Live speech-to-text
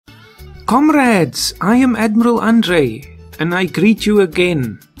Comrades, I am Admiral Andre, and I greet you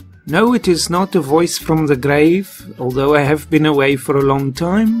again. No, it is not a voice from the grave, although I have been away for a long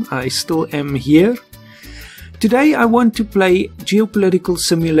time, I still am here. Today I want to play Geopolitical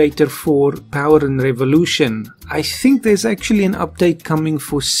Simulator 4 Power and Revolution. I think there's actually an update coming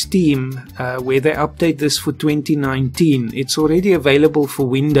for Steam, where they update this for 2019. It's already available for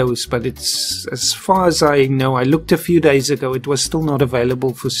Windows, but it's, as far as I know, I looked a few days ago, it was still not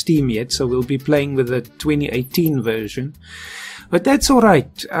available for Steam yet, so we'll be playing with the 2018 version. But that's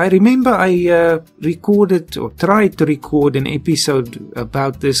alright. I remember I recorded or tried to record an episode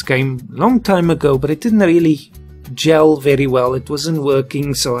about this game a long time ago, but it didn't really gel very well. It wasn't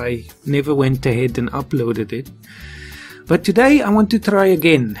working, so I never went ahead and uploaded it. But today I want to try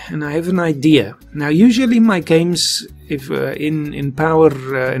again, and I have an idea. Now, usually my games in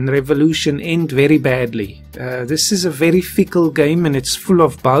Power and Revolution end very badly. This is a very fickle game and it's full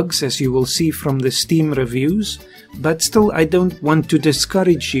of bugs, as you will see from the Steam reviews. But still, I don't want to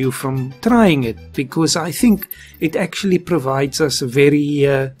discourage you from trying it, because I think it actually provides us a very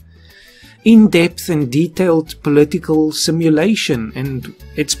in-depth and detailed political simulation, and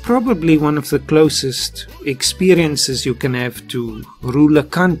it's probably one of the closest experiences you can have to rule a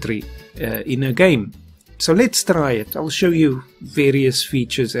country in a game. So let's try it. I'll show you various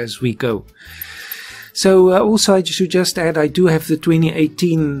features as we go. So also I should just add, I do have the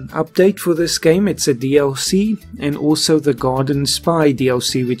 2018 update for this game. It's a DLC, and also the Garden Spy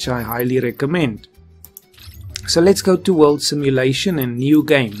DLC, which I highly recommend. So let's go to World Simulation and New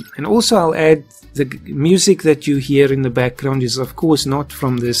Game. And also I'll add, the music that you hear in the background is of course not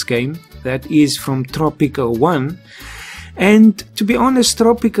from this game. That is from Tropico 1. And to be honest,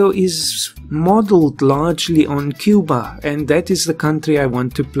 Tropico is modeled largely on Cuba, and that is the country I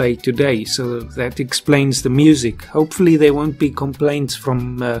want to play today, so that explains the music. Hopefully there won't be complaints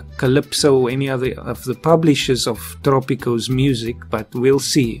from Calypso or any other of the publishers of Tropico's music, but we'll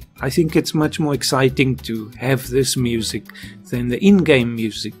see. I think it's much more exciting to have this music than the in-game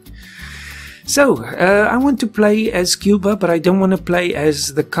music. So, I want to play as Cuba, but I don't want to play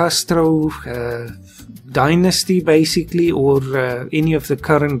as the Castro dynasty, basically, or any of the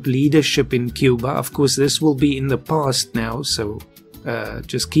current leadership in Cuba. Of course, this will be in the past now, so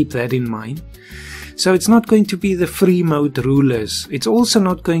just keep that in mind. So it's not going to be the free mode rulers. It's also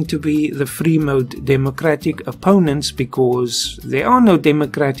not going to be the free mode democratic opponents, because there are no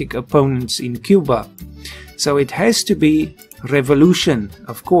democratic opponents in Cuba. So it has to be revolution,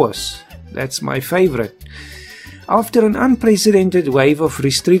 of course. That's my favorite. After an unprecedented wave of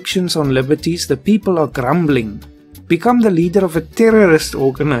restrictions on liberties, the people are grumbling. Become the leader of a terrorist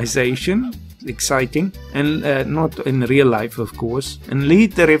organization, exciting, and not in real life, of course, and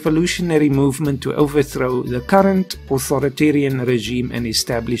lead the revolutionary movement to overthrow the current authoritarian regime and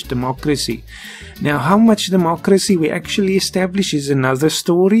establish democracy. Now, how much democracy we actually establish is another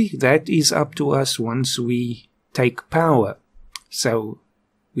story. That is up to us once we take power. So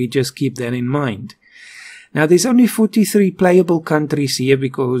we just keep that in mind. Now, there's only 43 playable countries here,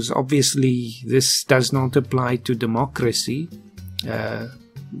 because obviously this does not apply to democracy,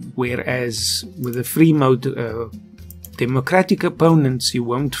 whereas with the free mode democratic opponents you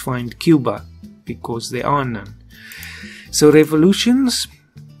won't find Cuba, because there are none. So revolutions,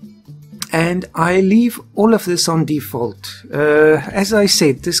 and I leave all of this on default. As I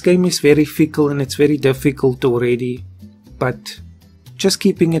said, this game is very fickle and it's very difficult already, but just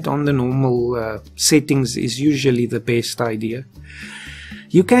keeping it on the normal settings is usually the best idea.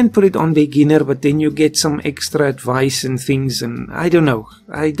 You can put it on beginner, but then you get some extra advice and things, and I don't know.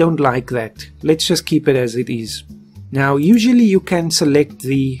 I don't like that. Let's just keep it as it is. Now, usually you can select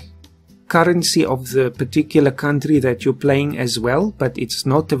the currency of the particular country that you're playing as well, but it's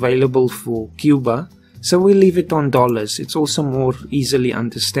not available for Cuba. So we'll leave it on dollars. It's also more easily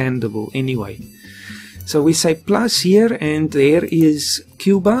understandable anyway. So we say plus here, and there is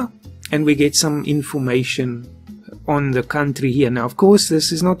Cuba, and we get some information on the country here. Now, of course,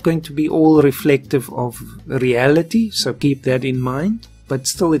 this is not going to be all reflective of reality, so keep that in mind, but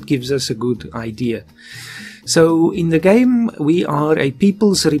still it gives us a good idea. So in the game, we are a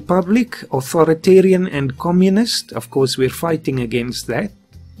People's Republic, authoritarian and communist. Of course, we're fighting against that.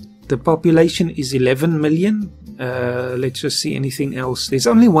 The population is 11 million. Let's just see anything else. There's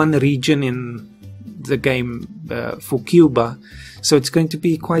only one region in the game for Cuba, so it's going to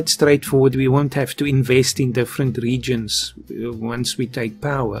be quite straightforward. We won't have to invest in different regions once we take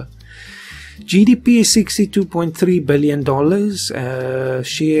power. GDP is $62.3 billion.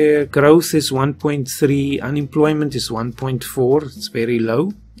 Share growth is 1.3. Unemployment is 1.4. It's very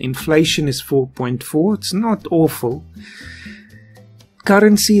low. Inflation is 4.4. It's not awful.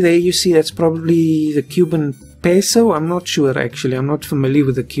 currency there, you see that's probably the Cuban peso. I'm not sure actually. I'm not familiar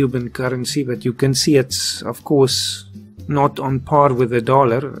with the Cuban currency, but you can see it's, of course, not on par with the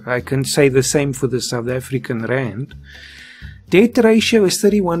dollar. I can say the same for the South African rand. Debt ratio is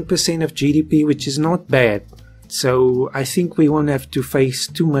 31% of GDP, which is not bad. So I think we won't have to face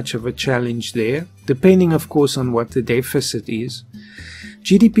too much of a challenge there, depending of course on what the deficit is.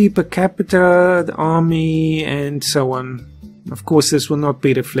 GDP per capita, the army and so on. Of course this will not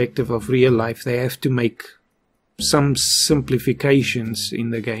be reflective of real life. They have to make some simplifications in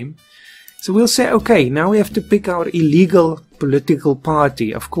the game. So we'll say, okay, now we have to pick our illegal political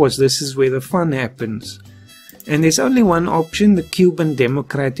party. Of course this is where the fun happens. And there's only one option, the Cuban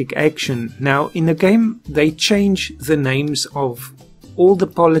Democratic Action. Now, in the game, they change the names of all the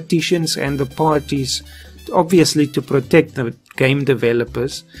politicians and the parties, obviously to protect the game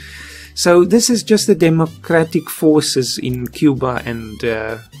developers. So this is just the democratic forces in Cuba, and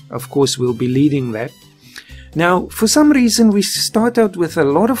of course we'll be leading that. Now, for some reason, we start out with a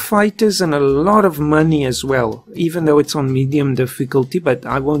lot of fighters and a lot of money as well, even though it's on medium difficulty, but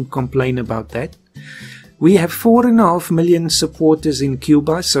I won't complain about that. We have 4.5 million supporters in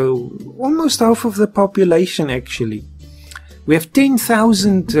Cuba, so almost half of the population actually. We have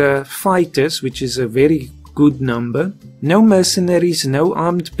 10,000 fighters, which is a very good number. No mercenaries, no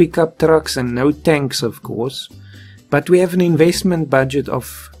armed pickup trucks and no tanks of course. But we have an investment budget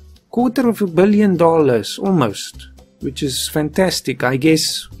of $250 million almost, which is fantastic. I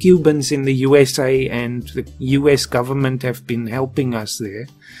guess Cubans in the USA and the US government have been helping us there.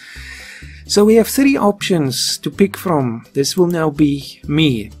 So we have 3 options to pick from. This will now be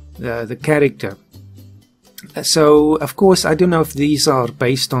me, the character. So, of course, I don't know if these are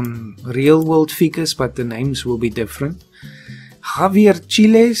based on real world figures, but the names will be different. Javier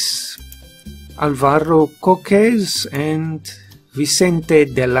Chiles, Alvaro Coques, and Vicente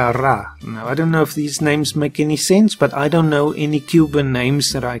de la Ra. Now, I don't know if these names make any sense, but I don't know any Cuban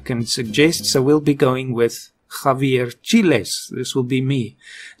names that I can suggest, so we'll be going with Javier Chiles. This will be me.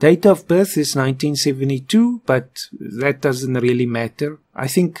 Date of birth is 1972, but that doesn't really matter. I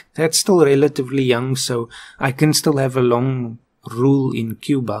think that's still relatively young, so I can still have a long rule in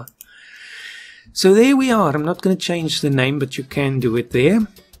Cuba. So there we are. I'm not going to change the name, but you can do it there.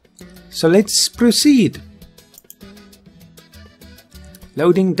 So let's proceed.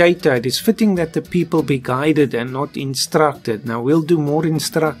 Loading data. It is fitting that the people be guided and not instructed. Now we'll do more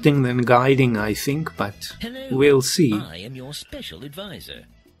instructing than guiding, I think, but we'll see. I am your special advisor.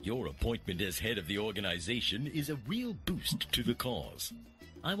 Your appointment as head of the organization is a real boost to the cause.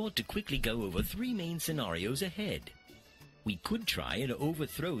 I want to quickly go over 3 main scenarios ahead. We could try and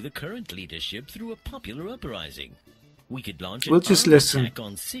overthrow the current leadership through a popular uprising. We could launch an attack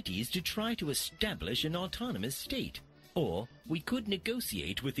on cities to try to establish an autonomous state. Or we could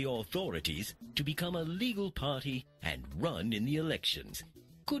negotiate with the authorities to become a legal party and run in the elections.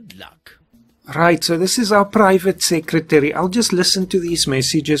 Good luck. Right, so this is our private secretary. I'll just listen to these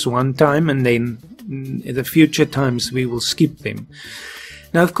messages one time and then in the future times we will skip them.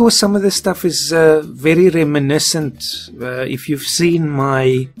 Now, of course, some of this stuff is very reminiscent. If you've seen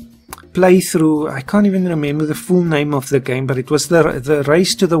my playthrough, I can't even remember the full name of the game, but it was the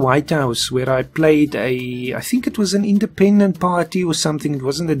race to the White House, where I played I think it was an independent party or something. It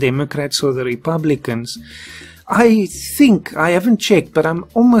wasn't the Democrats or the Republicans. I think, I haven't checked, but I'm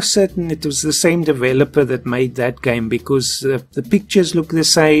almost certain it was the same developer that made that game, because the pictures look the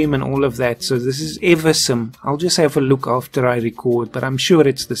same and all of that. So this is Eversim. I'll just have a look after I record, but I'm sure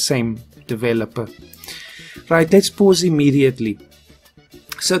it's the same developer. Right, let's pause immediately.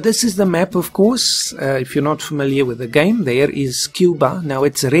 So this is the map, of course. If you're not familiar with the game, there is Cuba. Now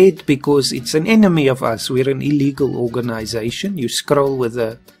it's red because it's an enemy of us. We're an illegal organization. You scroll with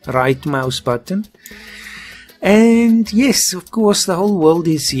the right mouse button. And yes, of course, the whole world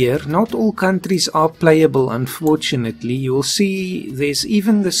is here. Not all countries are playable, unfortunately. You'll see there's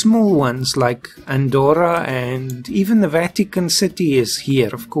even the small ones like Andorra, and even the Vatican City is here.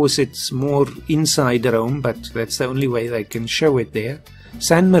 Of course, it's more inside Rome, but that's the only way they can show it there.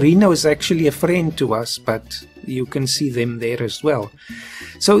 San Marino is actually a friend to us, but you can see them there as well.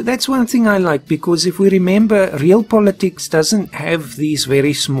 So that's one thing I like, because if we remember, real politics doesn't have these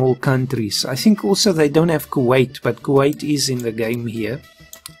very small countries. I think also they don't have Kuwait, but Kuwait is in the game here.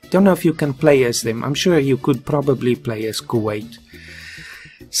 Don't know if you can play as them. I'm sure you could probably play as Kuwait.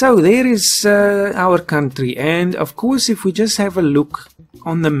 So there is our country, and of course if we just have a look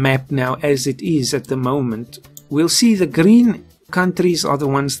on the map now as it is at the moment, we'll see the green countries are the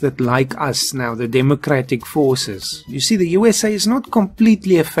ones that like us now, the democratic forces. You see, the USA is not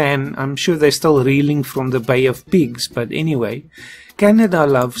completely a fan. I'm sure they're still reeling from the Bay of Pigs, but anyway. Canada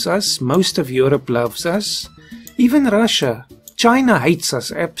loves us. Most of Europe loves us. Even Russia. China hates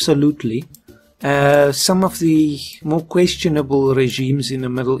us, absolutely. Some of the more questionable regimes in the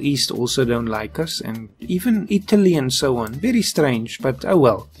Middle East also don't like us, and even Italy and so on. Very strange, but oh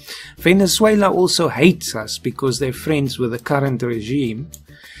well. Venezuela also hates us because they're friends with the current regime.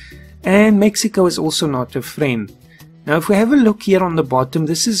 And Mexico is also not a friend. Now if we have a look here on the bottom,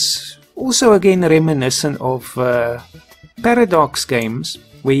 this is also again reminiscent of paradox games,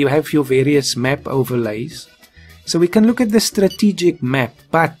 where you have your various map overlays. So we can look at the strategic map,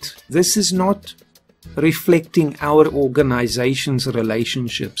 but this is not reflecting our organization's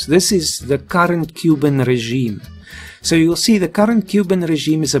relationships. This is the current Cuban regime. So you'll see the current Cuban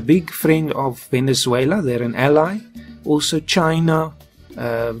regime is a big friend of Venezuela. They're an ally. Also China,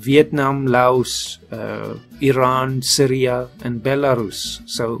 Vietnam, Laos, Iran, Syria, and Belarus.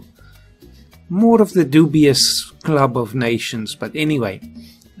 So more of the dubious club of nations. But anyway,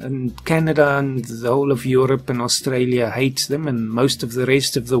 and Canada and the whole of Europe and Australia hates them, and most of the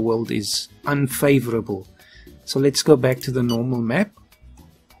rest of the world is unfavorable. So let's go back to the normal map.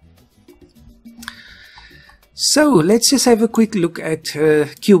 So let's just have a quick look at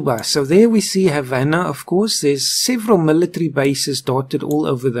Cuba. So there we see Havana, of course. There's several military bases dotted all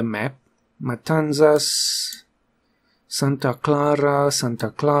over the map. Matanzas, Santa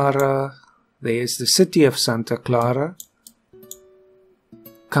Clara. There's the city of Santa Clara.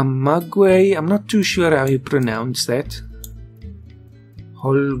 Camagüey, I'm not too sure how you pronounce that.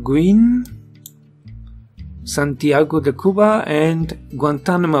 Holguin, Santiago de Cuba, and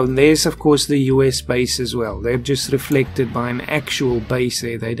Guantanamo. And there's of course the US base as well. They're just reflected by an actual base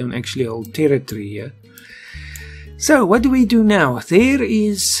there. They don't actually hold territory here. So what do we do now? There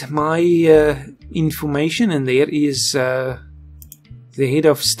is my information, and there is the head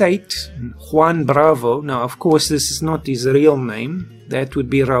of state, Juan Bravo. Now of course this is not his real name. That would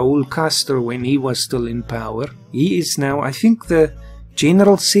be Raúl Castro when he was still in power. He is now, I think, the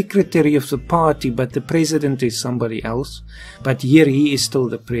general secretary of the party, but the president is somebody else. But here he is still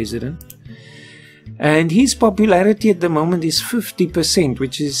the president. And his popularity at the moment is 50%,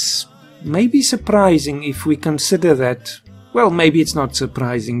 which is maybe surprising if we consider that. Well, maybe it's not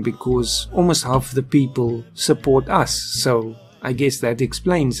surprising because almost half the people support us. So I guess that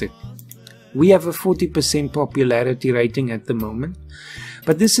explains it. We have a 40% popularity rating at the moment.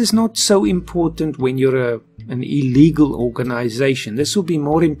 But this is not so important when you're an illegal organization. This will be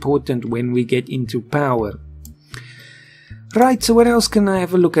more important when we get into power. Right, so what else can I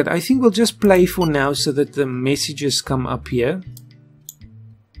have a look at? I think we'll just play for now so that the messages come up here.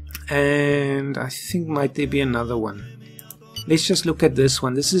 And I think might there be another one. Let's just look at this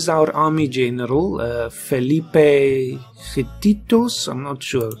one. This is our army general, Felipe Getitos. I'm not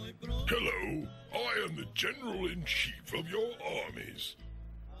sure. Hello, I am the General-in-Chief of your armies.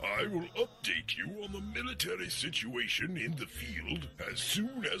 I will update you on the military situation in the field as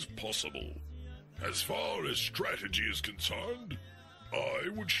soon as possible. As far as strategy is concerned, I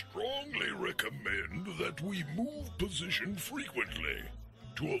would strongly recommend that we move position frequently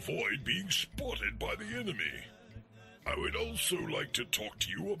to avoid being spotted by the enemy. I would also like to talk to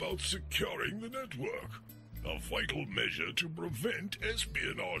you about securing the network, a vital measure to prevent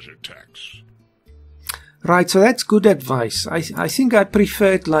espionage attacks. Right, so that's good advice. I think I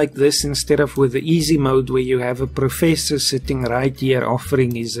prefer it like this instead of with the easy mode where you have a professor sitting right here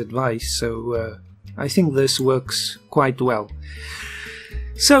offering his advice. So I think this works quite well.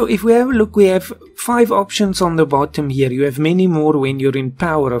 So if we have a look, we have 5 options on the bottom here. You have many more when you're in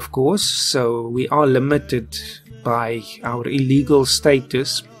power, of course. So we are limited by our illegal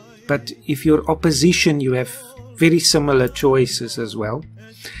status. But if you're opposition, you have very similar choices as well.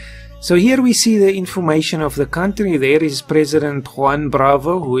 So here we see the information of the country. There is President Juan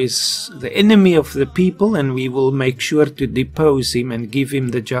Bravo, who is the enemy of the people, and we will make sure to depose him and give him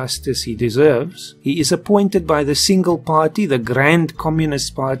the justice he deserves. He is appointed by the single party, the Grand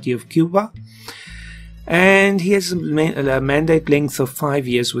Communist Party of Cuba, and he has a mandate length of 5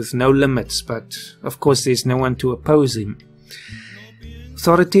 years with no limits, but of course there's no one to oppose him.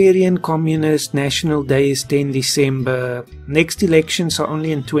 Authoritarian, communist, national day is 10 December. Next elections are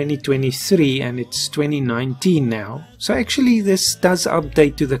only in 2023 and it's 2019 now. So actually this does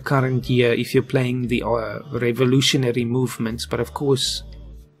update to the current year if you're playing the revolutionary movements. But of course,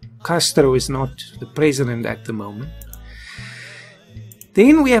 Castro is not the president at the moment.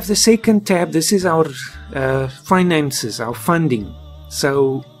 Then we have the second tab. This is our finances, our funding.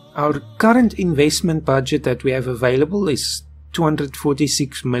 So our current investment budget that we have available is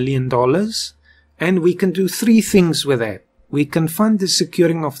 $246 million, and we can do 3 things with that. We can fund the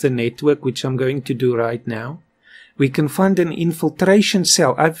securing of the network, which I'm going to do right now. We can fund an infiltration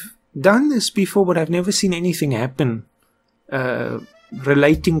cell. I've done this before, but I've never seen anything happen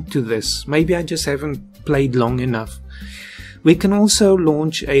relating to this. Maybe I just haven't played long enough. We can also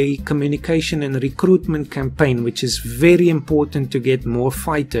launch a communication and recruitment campaign, which is very important to get more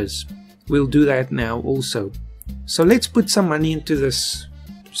fighters. We'll do that now also. So let's put some money into this,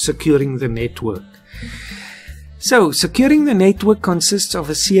 securing the network. So, securing the network consists of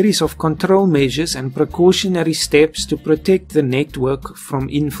a series of control measures and precautionary steps to protect the network from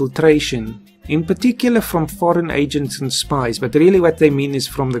infiltration, in particular from foreign agents and spies, but really what they mean is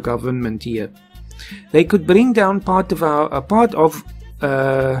from the government here. They could bring down part of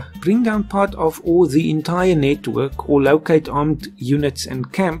or the entire network, or locate armed units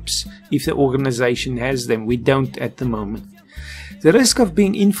and camps if the organization has them. We don't at the moment. The risk of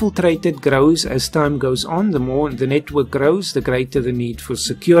being infiltrated grows as time goes on. The more the network grows, the greater the need for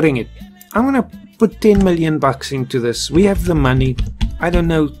securing it. I'm going to put 10 million bucks into this. We have the money. I don't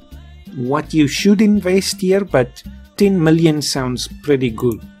know what you should invest here, but 10 million sounds pretty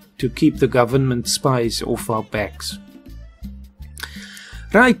good to keep the government spies off our backs.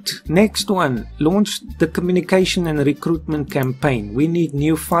 Right, next one. Launch the communication and recruitment campaign. We need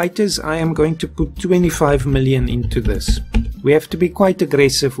new fighters. I am going to put 25 million into this. We have to be quite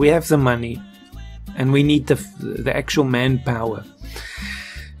aggressive. We have the money and we need the actual manpower.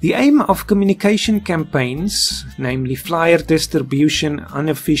 The aim of communication campaigns, namely flyer distribution,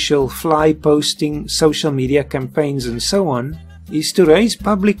 unofficial fly posting, social media campaigns and so on, is to raise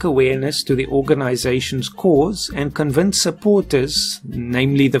public awareness to the organization's cause and convince supporters,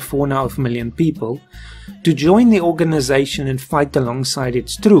 namely the 4.5 million people, to join the organization and fight alongside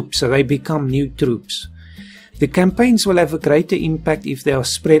its troops, so they become new troops. The campaigns will have a greater impact if they are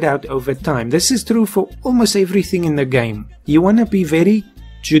spread out over time. This is true for almost everything in the game. You want to be very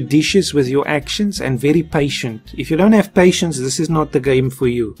judicious with your actions and very patient. If you don't have patience, this is not the game for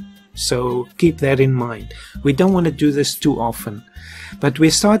you. So keep that in mind. We don't want to do this too often. But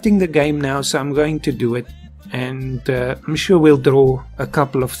we're starting the game now, so I'm going to do it. And I'm sure we'll draw a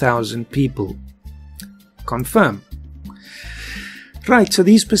couple of thousand people. Confirm. Right, so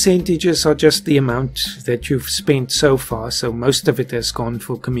these percentages are just the amount that you've spent so far, so most of it has gone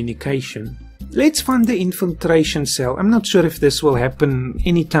for communication. Let's fund the infiltration cell. I'm not sure if this will happen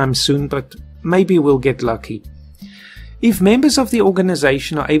anytime soon, but maybe we'll get lucky. If members of the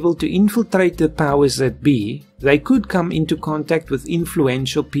organization are able to infiltrate the powers that be, they could come into contact with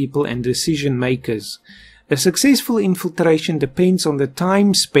influential people and decision makers. A successful infiltration depends on the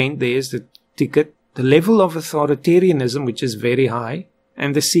time spent, there's the ticket, the level of authoritarianism, which is very high,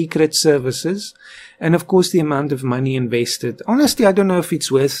 and the secret services, and of course the amount of money invested. Honestly, I don't know if it's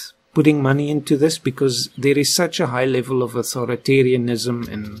worth putting money into this, because there is such a high level of authoritarianism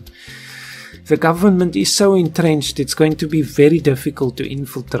and the government is so entrenched, it's going to be very difficult to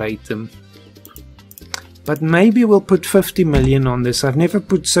infiltrate them. But maybe we'll put 50 million on this. I've never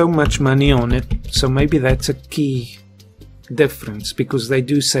put so much money on it, so maybe that's a key difference, because they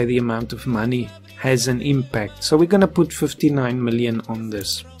do say the amount of money has an impact. So we're going to put 59 million on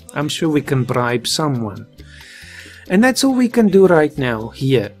this. I'm sure we can bribe someone. And that's all we can do right now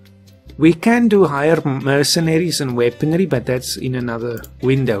here. We can do hire mercenaries and weaponry, but that's in another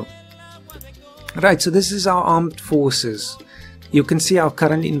window. Right, so this is our armed forces. You can see our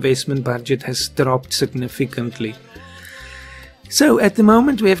current investment budget has dropped significantly. So at the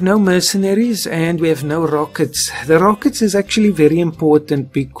moment we have no mercenaries and we have no rockets. The rockets is actually very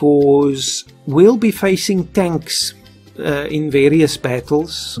important because we'll be facing tanks in various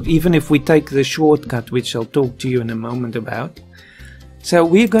battles, even if we take the shortcut, which I'll talk to you in a moment about. So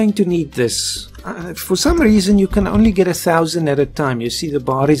we're going to need this. For some reason you can only get 1,000 at a time. You see the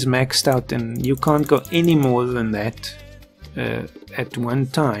bar is maxed out and you can't go any more than that at one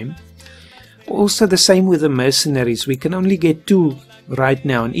time. Also the same with the mercenaries. We can only get 2 right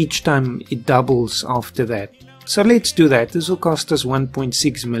now, and each time it doubles after that. So let's do that. This will cost us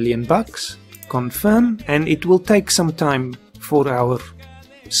 1.6 million bucks. Confirm. And it will take some time for our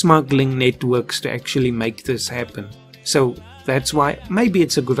smuggling networks to actually make this happen. So that's why maybe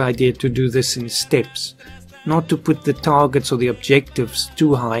it's a good idea to do this in steps. Not to put the targets or the objectives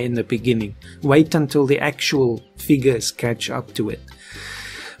too high in the beginning. Wait until the actual figures catch up to it.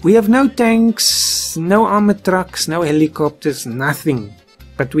 We have no tanks, no armored trucks, no helicopters, nothing.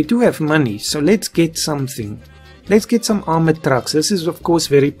 But we do have money, so let's get something. Let's get some armored trucks. This is of course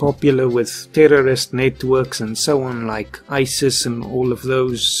very popular with terrorist networks and so on, like ISIS and all of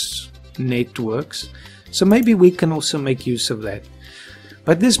those networks. So maybe we can also make use of that.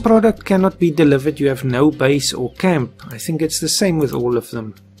 But this product cannot be delivered. You have no base or camp. I think it's the same with all of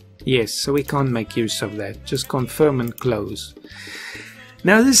them. Yes, so we can't make use of that. Just confirm and close.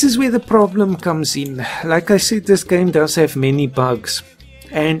 Now this is where the problem comes in. Like I said, this game does have many bugs.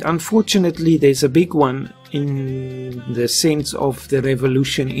 And unfortunately there's a big one in the sense of the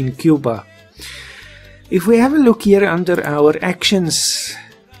revolution in Cuba. If we have a look here under our Actions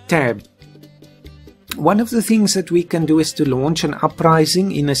tab, one of the things that we can do is to launch an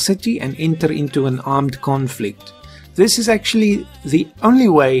uprising in a city and enter into an armed conflict. This is actually the only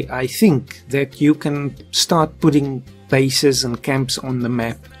way, I think, that you can start putting bases and camps on the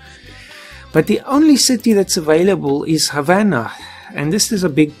map. But the only city that's available is Havana, and this is a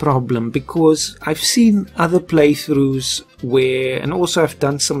big problem because I've seen other playthroughs where, and also I've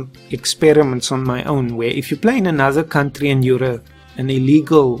done some experiments on my own, where if you play in another country and you're an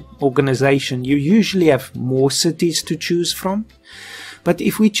illegal organization, you usually have more cities to choose from. But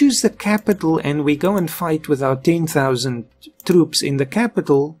if we choose the capital and we go and fight with our 10,000 troops in the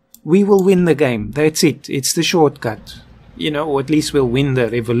capital, we will win the game. That's it. It's the shortcut. You know, or at least we'll win the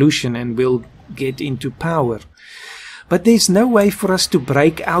revolution and we'll get into power. But there's no way for us to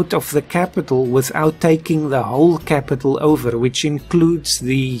break out of the capital without taking the whole capital over, which includes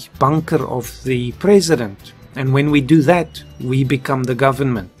the bunker of the president. And when we do that, we become the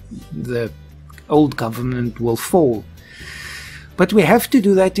government. The old government will fall. But we have to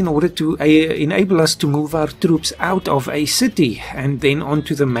do that in order to enable us to move our troops out of a city and then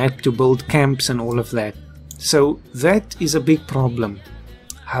onto the map to build camps and all of that. So that is a big problem.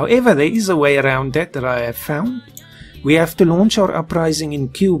 However, there is a way around that I have found. We have to launch our uprising in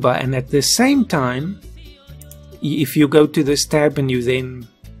Cuba, and at the same time, if you go to this tab and you then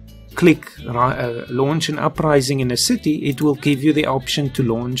click launch an uprising in a city, it will give you the option to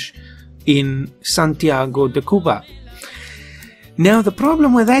launch in Santiago de Cuba. Now the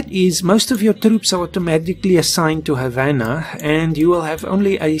problem with that is most of your troops are automatically assigned to Havana, and you will have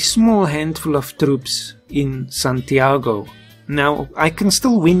only a small handful of troops in Santiago. Now I can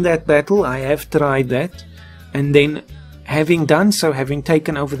still win that battle, I have tried that, and then having done so, having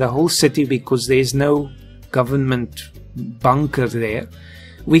taken over the whole city because there's no government bunker there,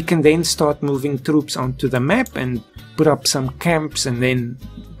 we can then start moving troops onto the map and put up some camps and then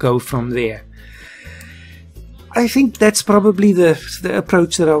go from there. I think that's probably the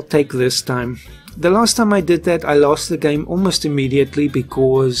approach that I'll take this time. The last time I did that, I lost the game almost immediately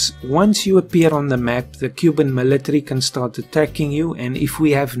because once you appear on the map, the Cuban military can start attacking you, and if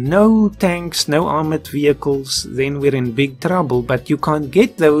we have no tanks, no armored vehicles, then we're in big trouble, but you can't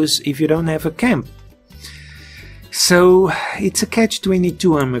get those if you don't have a camp. So it's a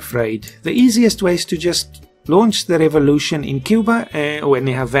catch-22, I'm afraid. The easiest way is to just launch the revolution in Cuba or in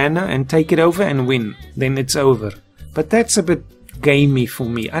Havana and take it over and win. Then it's over. But that's a bit gamey for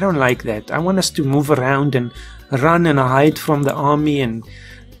me. I don't like that. I want us to move around and run and hide from the army and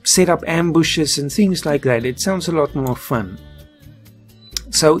set up ambushes and things like that. It sounds a lot more fun.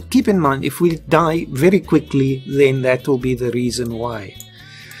 So keep in mind, if we die very quickly, then that will be the reason why.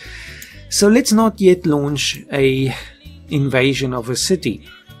 So let's not yet launch a invasion of a city.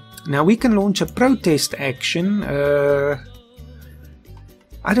 Now we can launch a protest action. I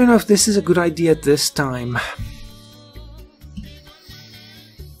don't know if this is a good idea at this time.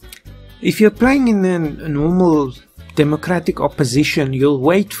 If you're playing in a normal democratic opposition, you'll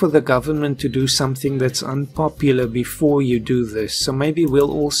wait for the government to do something that's unpopular before you do this. So maybe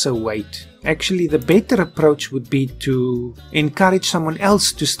we'll also wait. Actually, the better approach would be to encourage someone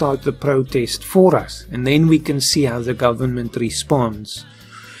else to start the protest for us, and then we can see how the government responds.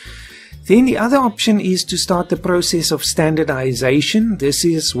 Then the other option is to start the process of standardization. This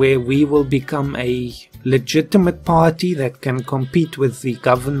is where we will become a legitimate party that can compete with the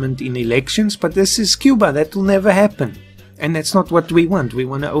government in elections, but this is Cuba. That will never happen, and that's not what we want. We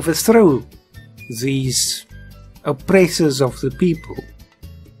want to overthrow these oppressors of the people.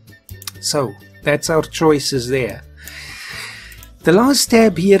 So that's our choices there. The last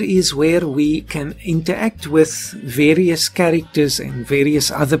tab here is where we can interact with various characters and various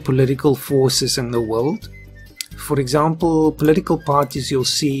other political forces in the world. For example, political parties, you'll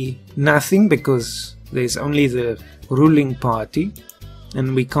see nothing because there's only the ruling party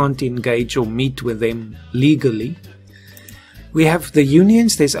and we can't engage or meet with them legally. We have the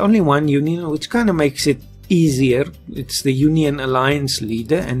unions. There's only one union, which kind of makes it easier. It's the Union Alliance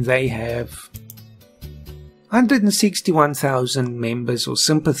leader, and they have 161,000 members or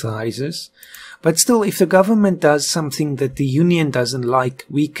sympathizers. But still, if the government does something that the union doesn't like,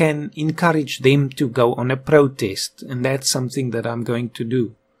 we can encourage them to go on a protest, and that's something that I'm going to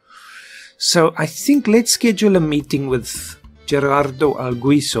do. So I think let's schedule a meeting with Gerardo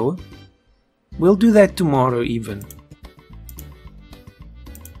Alguiso. We'll do that tomorrow even.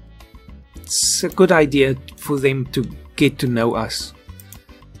 it's a good idea for them to get to know us.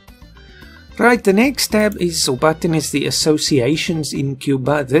 Right, the next tab is, or button, is the associations in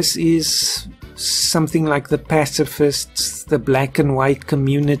Cuba. This is something like the pacifists, the black and white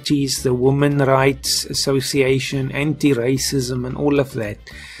communities, the women rights association, anti-racism and all of that.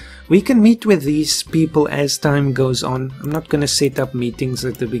 We can meet with these people as time goes on. I'm not going to set up meetings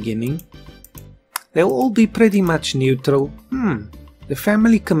at the beginning. They'll all be pretty much neutral. The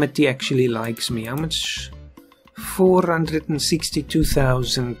family committee actually likes me. How much?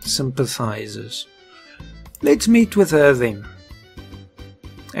 462,000 sympathizers. Let's meet with her then.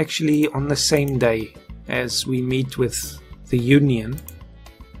 Actually on the same day as we meet with the union.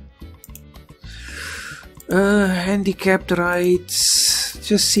 Handicapped rights.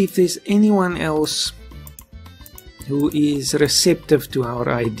 Just see if there's anyone else who is receptive to our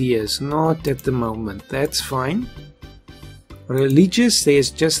ideas. Not at the moment. That's fine. Religious, there's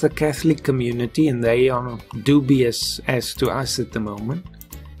just the Catholic community and they are dubious as to us at the moment.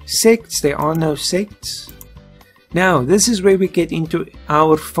 Sects, there are no sects. Now, this is where we get into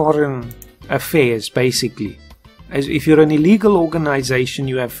our foreign affairs, basically. As if you're an illegal organization,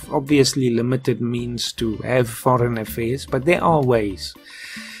 you have obviously limited means to have foreign affairs, but there are ways.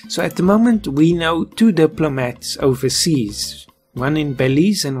 So at the moment, we know 2 diplomats overseas, one in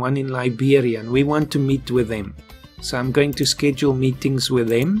Belize and one in Liberia, and we want to meet with them. So I'm going to schedule meetings with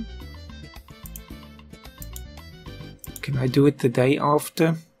them. Can I do it the day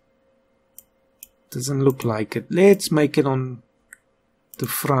after? Doesn't look like it. Let's make it on the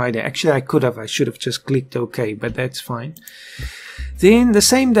Friday. Actually, I should have just clicked OK, but that's fine. Then the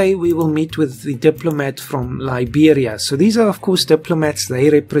same day we will meet with the diplomat from Liberia. So these are of course diplomats.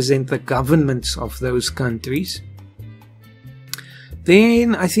 They represent the governments of those countries.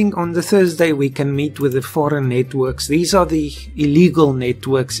 Then I think on the Thursday we can meet with the foreign networks. These are the illegal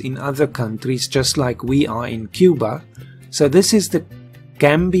networks in other countries, just like we are in Cuba. So this is the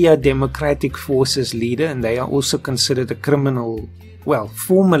Gambia Democratic Forces leader, and they are also considered a criminal, well,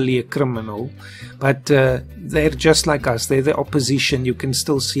 formerly a criminal, but they're just like us. They're the opposition. You can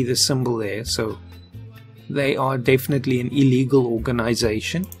still see the symbol there. So they are definitely an illegal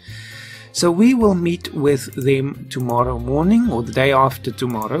organization. So we will meet with them tomorrow morning or the day after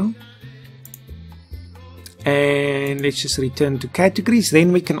tomorrow. And let's just return to categories.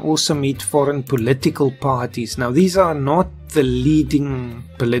 Then we can also meet foreign political parties. Now these are not the leading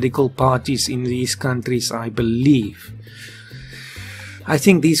political parties in these countries, I believe. I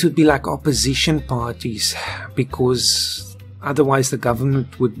think these would be like opposition parties, because otherwise the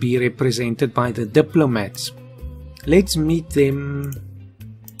government would be represented by the diplomats. Let's meet them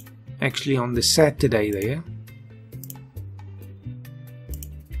actually on the Saturday there.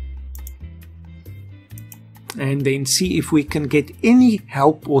 And then see if we can get any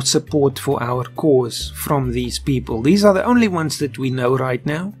help or support for our cause from these people. These are the only ones that we know right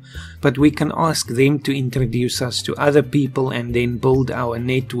now, but we can ask them to introduce us to other people and then build our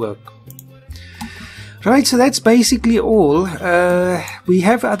network. Right, so that's basically all. We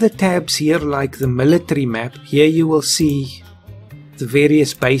have other tabs here like the military map. Here you will see the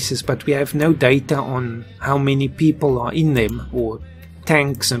various bases, but we have no data on how many people are in them or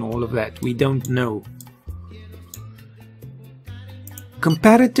tanks and all of that. We don't know.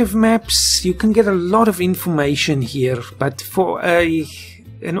 Comparative maps, you can get a lot of information here, but for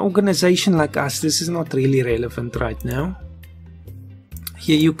an organization like us, this is not really relevant right now.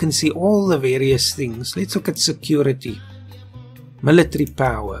 Here you can see all the various things. Let's look at security, military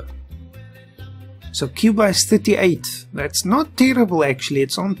power. So Cuba is 38th. That's not terrible actually.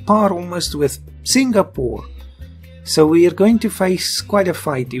 It's on par almost with Singapore. So we are going to face quite a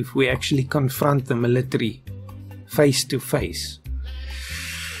fight if we actually confront the military face to face.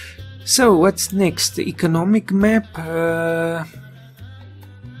 So what's next? The economic map. Now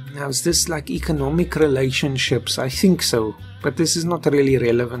is this like economic relationships? I think so. But this is not really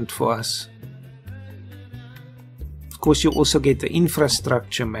relevant for us. Of course you also get the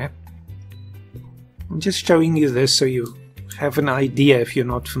infrastructure map. I'm just showing you this so you have an idea if you're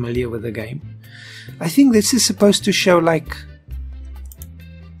not familiar with the game. I think this is supposed to show like,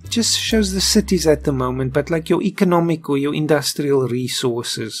 just shows the cities at the moment, but like your economic or your industrial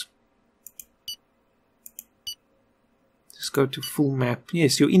resources. Just go to full map.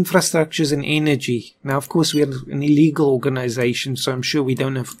 Yes, your infrastructures and energy. Now of course we are an illegal organization, so I'm sure we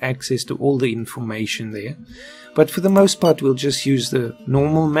don't have access to all the information there. But for the most part we'll just use the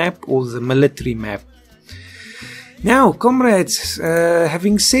normal map or the military map. Now, comrades,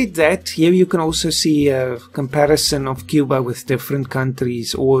 having said that, here you can also see a comparison of Cuba with different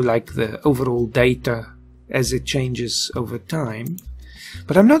countries or like the overall data as it changes over time.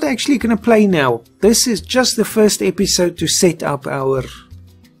 But I'm not actually going to play now. This is just the first episode to set up our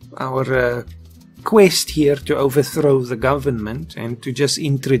quest here to overthrow the government and to just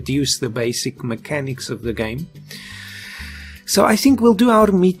introduce the basic mechanics of the game. So I think we'll do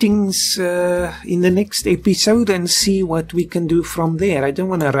our meetings in the next episode and see what we can do from there. I don't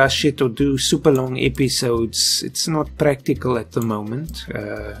want to rush it or do super long episodes. It's not practical at the moment.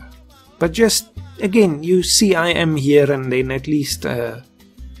 But just, again, you see I am here, and then at least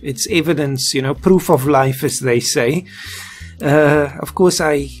it's evidence, you know, proof of life, as they say. Of course,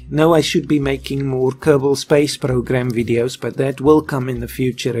 I know I should be making more Kerbal Space Program videos, but that will come in the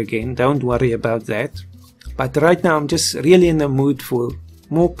future again. Don't worry about that. But right now I'm just really in the mood for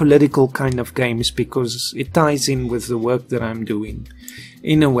more political kind of games because it ties in with the work that I'm doing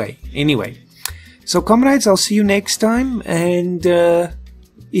in a way. Anyway, so comrades, I'll see you next time, and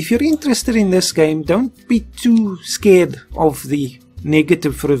if you're interested in this game, don't be too scared of the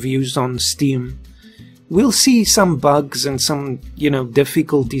negative reviews on Steam. We'll see some bugs and some, you know,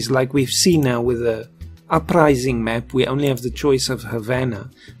 difficulties like we've seen now with the Uprising map. We only have the choice of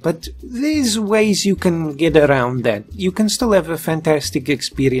Havana, but there's ways you can get around that. You can still have a fantastic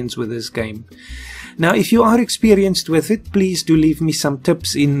experience with this game. Now, if you are experienced with it, please do leave me some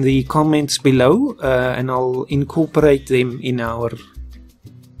tips in the comments below, and I'll incorporate them in our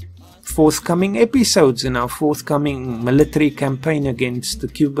forthcoming episodes, in our forthcoming military campaign against the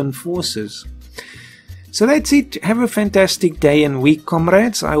Cuban forces. So that's it. Have a fantastic day and week,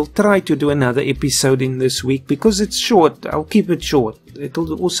 comrades. I'll try to do another episode in this week because it's short. I'll keep it short.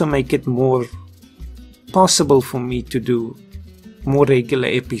 It'll also make it more possible for me to do more regular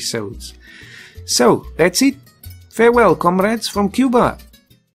episodes. So that's it. Farewell, comrades, from Cuba.